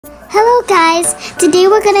Hello guys, today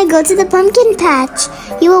we're gonna go to the pumpkin patch.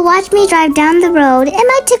 You will watch me drive down the road. It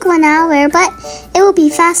might take 1 hour, but it will be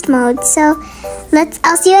fast mode. So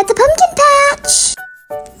I'll see you at the pumpkin patch.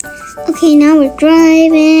 Okay, now we're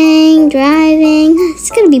driving. It's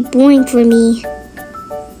gonna be boring for me.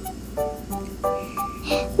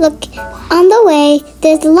 Look, on the way,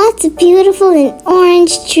 there's lots of beautiful and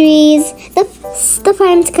orange trees. The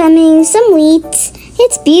farm's coming, some wheat.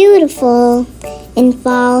 It's beautiful in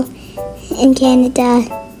fall in Canada.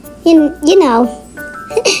 You know.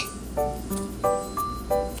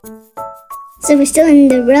 So we're still in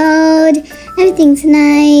the road. Everything's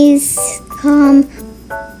nice, calm.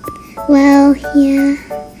 Well, yeah.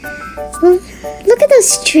 Look at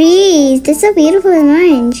those trees. They're so beautiful and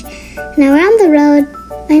orange. Now we're on the road.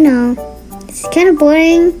 I know. It's kind of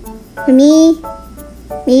boring for me.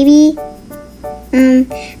 Maybe.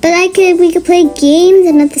 But we could play games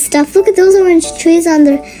and other stuff. Look at those orange trees on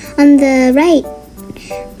the right.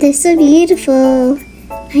 They're so beautiful.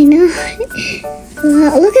 I know.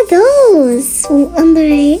 Wow, look at those on the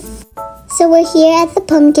right. So we're here at the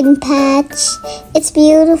pumpkin patch. It's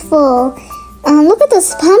beautiful. Look at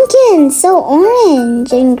those pumpkins, so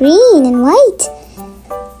orange and green and white.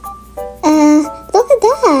 Look at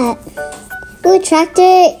that. Ooh, a tractor.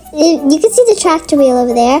 You can see the tractor wheel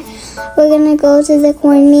over there. We're gonna go to the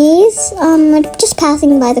corn maze. We're just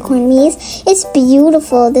passing by the corn maze. It's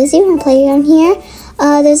beautiful. There's even a playground here.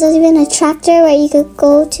 There's even a tractor where you could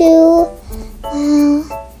go to.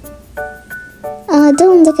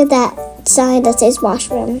 Don't look at that sign that says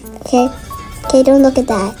washroom. Okay, don't look at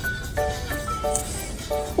that.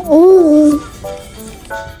 Ooh.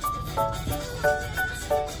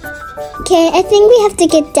 Okay, I think we have to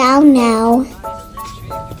get down now.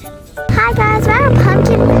 Hi guys, we're at a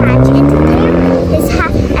pumpkin patch, and today is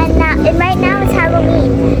right now it's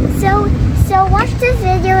Halloween. So watch this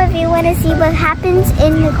video if you want to see what happens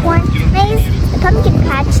in the corn maze, the pumpkin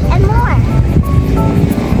patch, and more.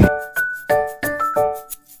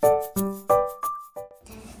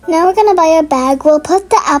 Now we're gonna buy our bag. We'll put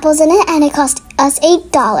the apples in it, and it cost us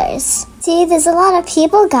 $8. See, there's a lot of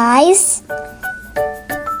people, guys.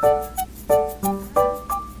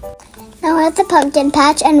 Now we're at the pumpkin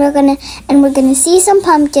patch, and we're gonna see some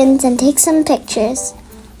pumpkins and take some pictures.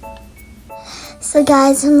 So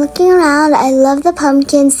guys, I'm looking around. I love the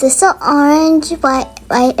pumpkins. They're so orange, white,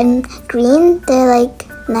 and green. They're like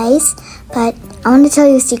nice, but I want to tell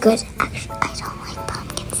you a secret. Actually, I don't like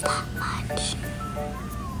pumpkins that much.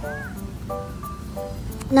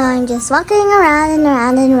 Now I'm just walking around and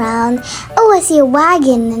around and around. Oh, I see a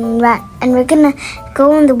wagon, and we're gonna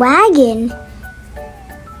go in the wagon.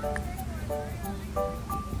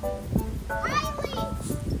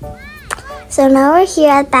 So now we're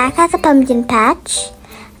here back at the pumpkin patch.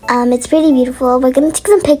 It's pretty beautiful. We're gonna take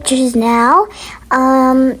some pictures now.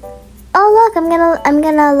 Oh look, I'm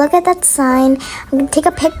gonna look at that sign. I'm gonna take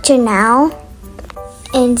a picture now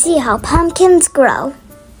and see how pumpkins grow.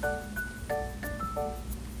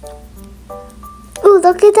 Ooh,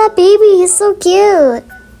 look at that baby. He's so cute.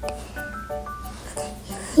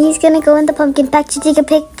 He's gonna go in the pumpkin patch to take a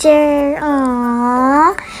picture.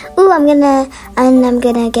 Aww. Ooh, I'm gonna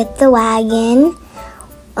get the wagon.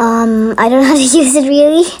 I don't know how to use it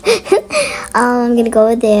really. I'm gonna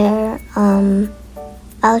go there.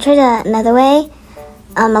 I'll try another way.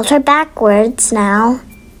 I'll try backwards now.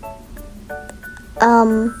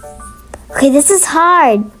 Okay, this is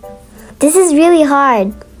hard. This is really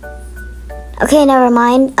hard. Okay, never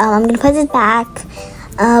mind. I'm gonna put it back.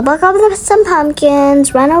 Buck up some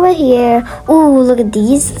pumpkins, run over here. Ooh, look at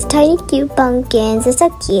these tiny cute pumpkins. They're so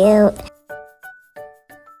cute.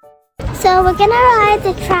 So we're gonna ride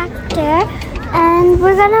the tractor, and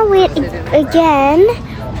we're gonna wait again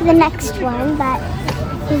for the next one, but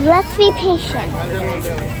let's be patient.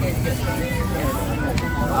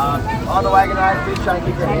 On the wagon ride, please try to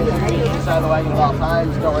keep your hands inside the wagon at all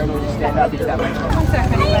times. Don't worry when you stand up, you can have my 1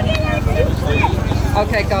 second.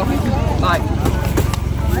 Okay, go. Bye.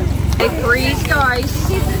 Hey, freeze, guys.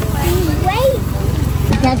 Wait.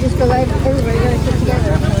 You can't just go right everywhere. You gotta sit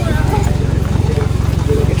together.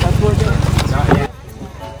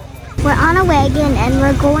 We're on a wagon, and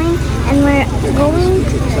we're going to go around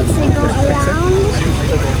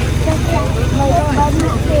the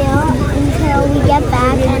trail until we get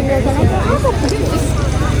back, and we're gonna go have a picnic.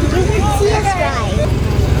 You can see us ride.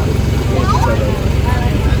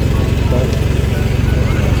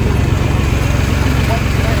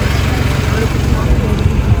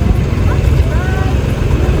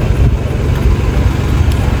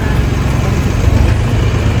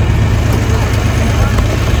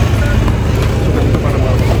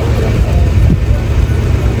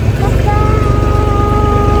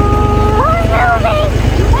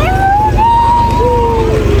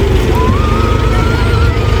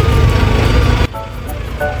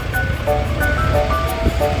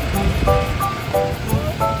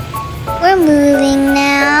 We're moving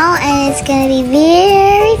now, and it's gonna be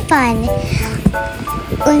very fun.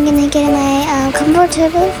 I'm gonna get in my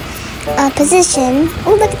comfortable position.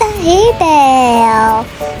 Oh, look at that hay bale.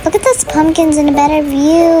 Look at those pumpkins in a better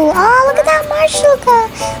view. Oh, look at that marshmallow.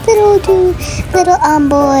 Little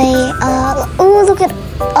boy. Oh, look at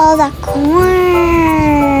all that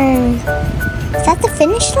corn. Is that the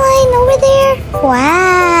finish line over there?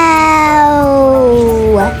 Wow.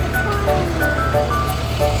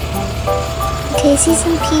 Okay, I see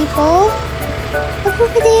some people. Look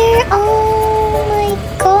over there. Oh my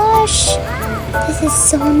gosh. This is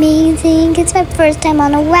so amazing. It's my first time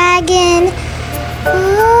on a wagon.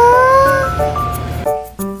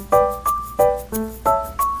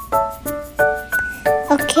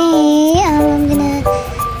 Okay, I'm gonna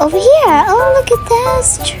over here. Oh, look at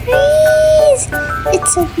those trees.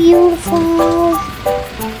 It's so beautiful.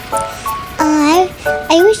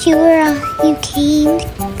 I wish you came,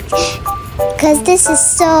 because this is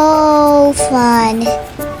so fun.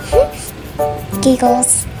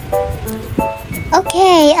 Giggles.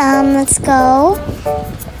 Okay, let's go.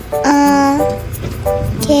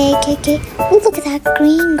 Okay. Ooh, look at that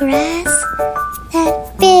green grass. That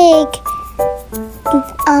big.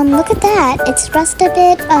 Look at that. It's rusted a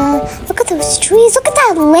bit. Look at those trees. Look at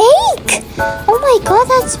that lake. Oh my god,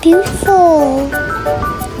 that's beautiful.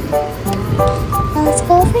 Let's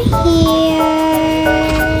go over here.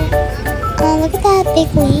 Look at that big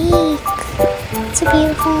lake. It's so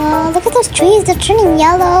beautiful. Look at those trees. They're turning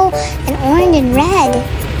yellow and orange and red.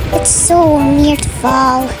 It's so near to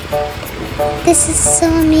fall. This is so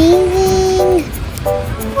amazing.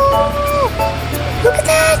 Oh, look at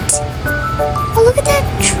that. Oh, look at that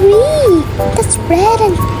tree. That's red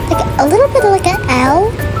and like a little bit like an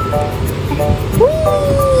L.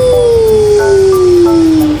 Whee!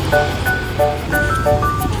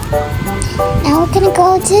 Now we're gonna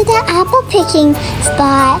go to the apple picking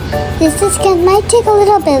spot. Might take a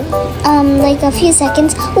little bit, like a few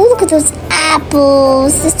seconds. Oh, look at those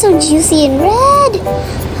apples. They're so juicy and red.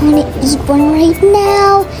 I'm gonna eat one right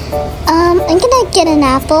now. I'm gonna get an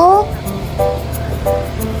apple.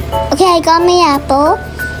 Okay, I got my apple.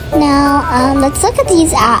 Now, let's look at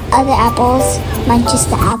these other apples. Not just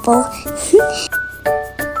the apple.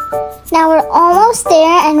 Now we're almost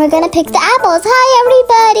there, and we're gonna pick the apples. Hi,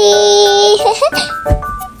 everybody!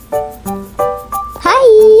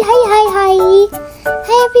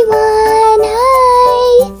 Hi, everyone!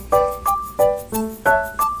 Hi!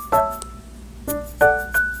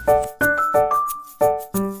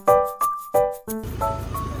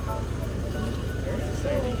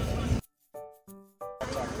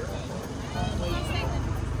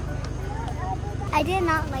 I did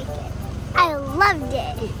not like it. I loved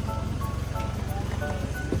it.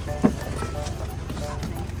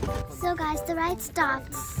 So guys, the ride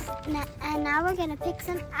stopped, and now we're gonna pick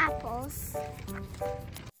some apples.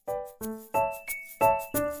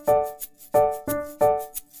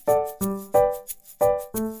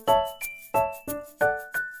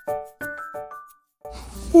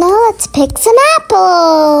 Now let's pick some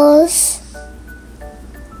apples.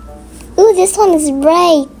 Ooh, this one is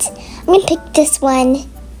bright. I'm gonna pick this one.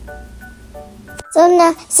 So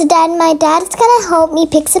my dad is gonna help me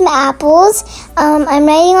pick some apples. I'm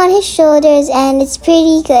riding on his shoulders, and it's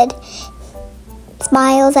pretty good.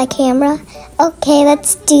 Smiles at camera. Okay,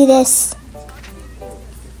 let's do this.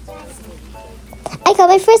 I got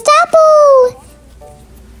my first apple.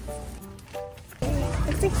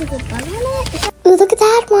 Looks like there's a bug on it. Ooh, look at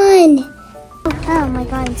that one. Oh my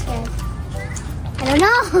god, I'm scared. I don't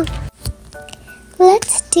know.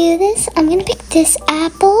 Let's do this. I'm gonna pick this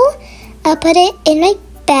apple. I'll put it in my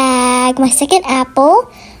bag, my second apple.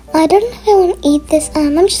 I don't know if I want to eat this.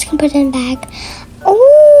 I'm just gonna put it in a bag.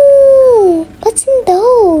 Oh, what's in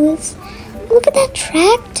those? Look at that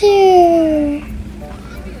tractor.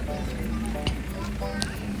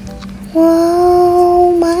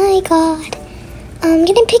 Whoa, my god. I'm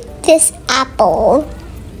gonna pick this apple.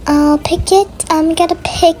 I'll pick it. I'm gonna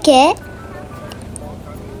pick it.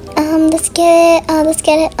 Let's get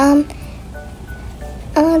it.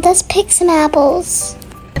 Let's pick some apples.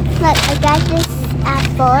 Look, I got this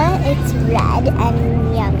apple. It's red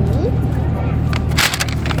and yummy.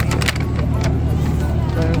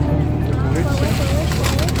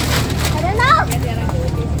 I don't know.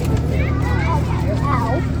 Ow.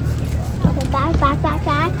 Okay,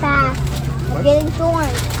 back. I'm getting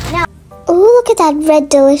thorns. Now. Ooh, look at that red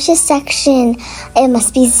delicious section. It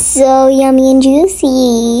must be so yummy and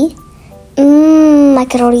juicy. I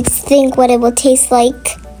could already think what it will taste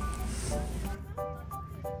like.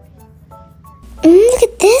 Look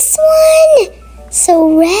at this one.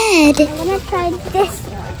 So red. I'm gonna try this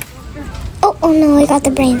one. Oh no, I got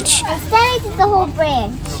the branch. Instead, I did the whole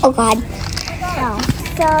branch. Oh god.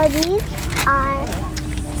 So these are,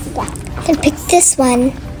 I can pick this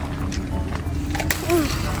one.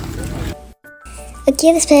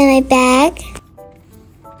 Okay, let's put it in my bag.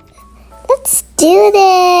 Let's do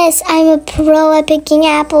this. I'm a pro at picking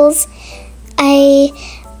apples.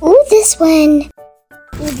 Ooh, this one.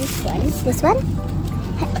 ooh, this one.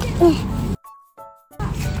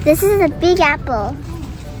 This is a big apple,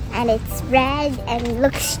 and it's red and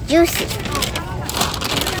looks juicy.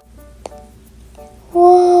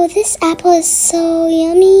 Whoa, this apple is so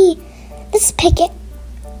yummy. Let's pick it.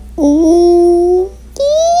 Ooh,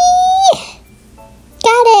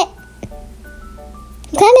 got it.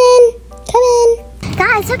 Come in.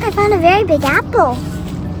 Guys, look, I found a very big apple.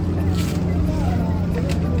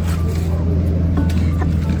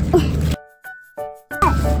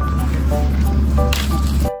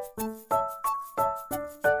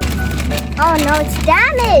 Oh no, it's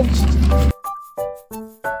damaged.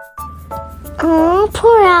 Oh,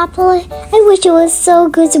 poor apple. I wish it was so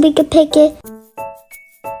good so we could pick it.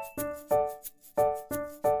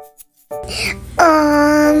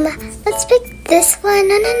 Let's pick this one.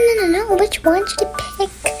 No. Which one should I pick?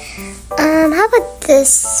 How about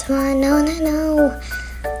this one? No.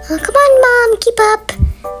 Oh, come on, Mom, keep up.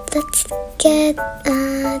 Let's get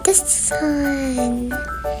this one.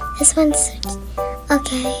 This one's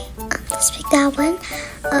okay. Let's pick that one.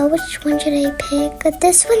 Which one should I pick?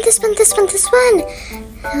 This one. This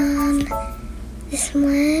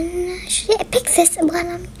one. Should I pick this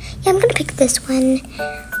one? Yeah, I'm gonna pick this one.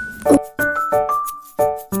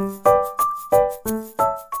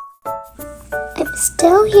 I'm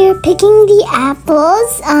still here picking the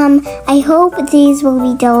apples. I hope these will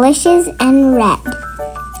be delicious and red.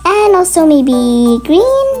 And also maybe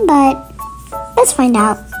green, but let's find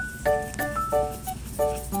out.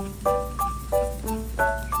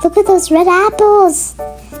 Look at those red apples.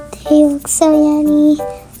 They look so yummy.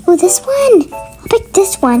 Oh, this one. I'll pick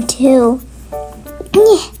this one too.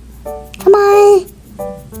 Yeah. Come on.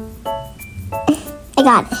 I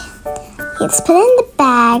got it. Okay, let's put it in the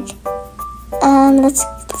bag.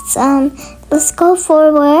 Let's go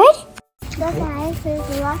forward. So guys,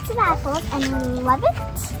 there's lots of apples and we love it.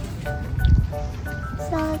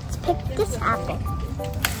 So let's pick this apple.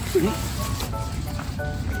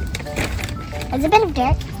 There's a bit of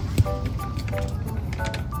dirt.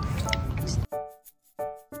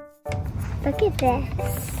 Look at this.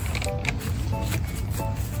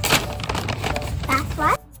 That's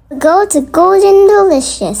what? Go to Golden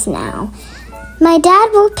Delicious now. My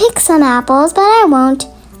dad will pick some apples, but I won't.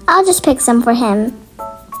 I'll just pick some for him.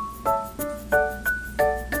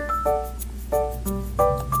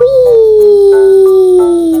 Whee!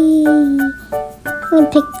 I'm gonna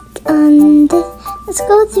pick this. Let's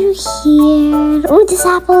go through here. Oh, this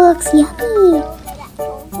apple looks yummy.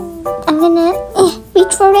 I'm gonna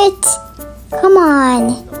reach for it. Come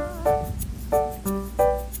on.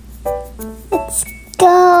 Let's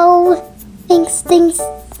go. Thanks.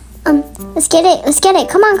 Let's get it.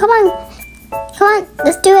 Come on.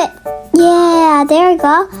 Let's do it. Yeah, there we go.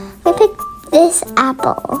 I'm gonna pick this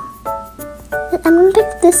apple.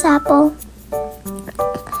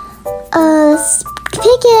 Let's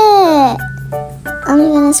pick it. I'm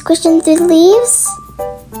gonna squish them through the leaves.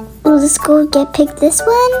 Ooh, let's go pick this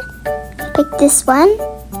one. Pick this one.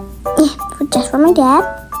 Yeah, just for my dad.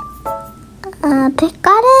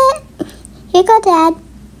 Got it. Here you go, Dad.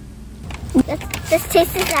 Let's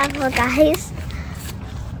taste this apple, guys.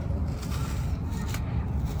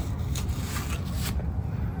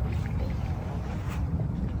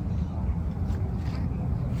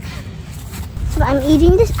 So I'm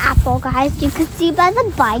eating this apple, guys. You can see by the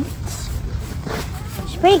bite.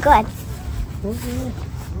 It's pretty good.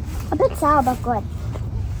 A bit sour, but good.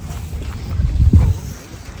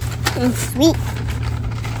 And sweet.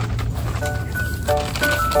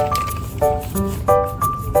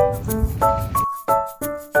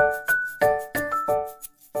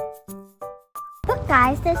 Look,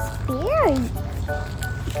 guys, there's berries.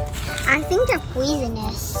 I think they're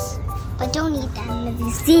poisonous, but don't eat them. If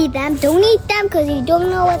you see them, don't eat them because you don't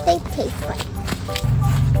know what they taste like.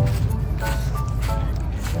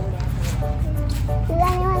 Does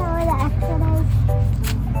anyone know where the exit is?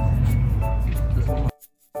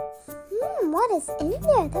 What is in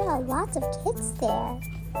there? There are lots of kids there.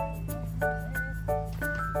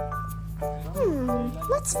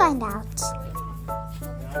 Let's find out.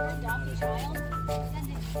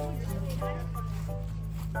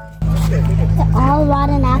 They're all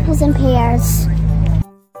rotten apples and pears.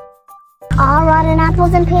 All rotten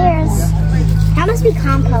apples and pears. That must be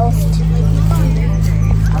compost.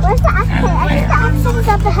 Where's the exit?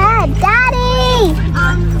 Daddy!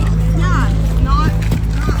 Yeah, not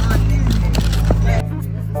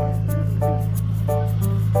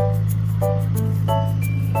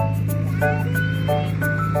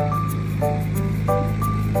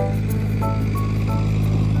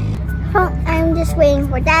Well, I'm just waiting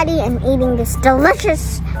for Daddy and eating this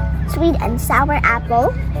delicious sweet and sour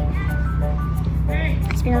apple.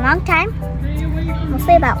 It's been a long time.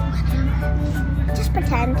 Mostly about 1 hour. Just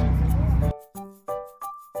pretend.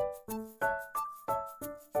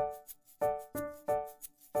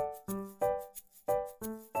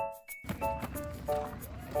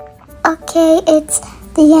 Okay, it's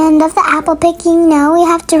the end of the apple picking. Now we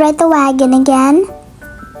have to ride the wagon again.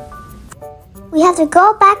 We have to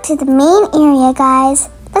go back to the main area, guys.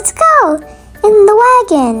 Let's go in the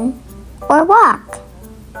wagon or walk.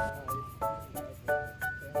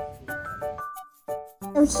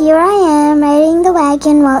 So here I am riding the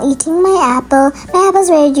wagon while eating my apple. My apple's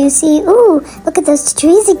very juicy. Ooh, look at those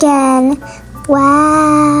trees again.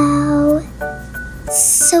 Wow.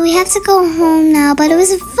 So we have to go home now, but it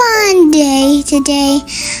was a fun day today.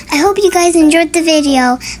 I hope you guys enjoyed the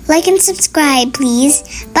video. Like and subscribe,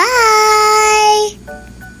 please. Bye!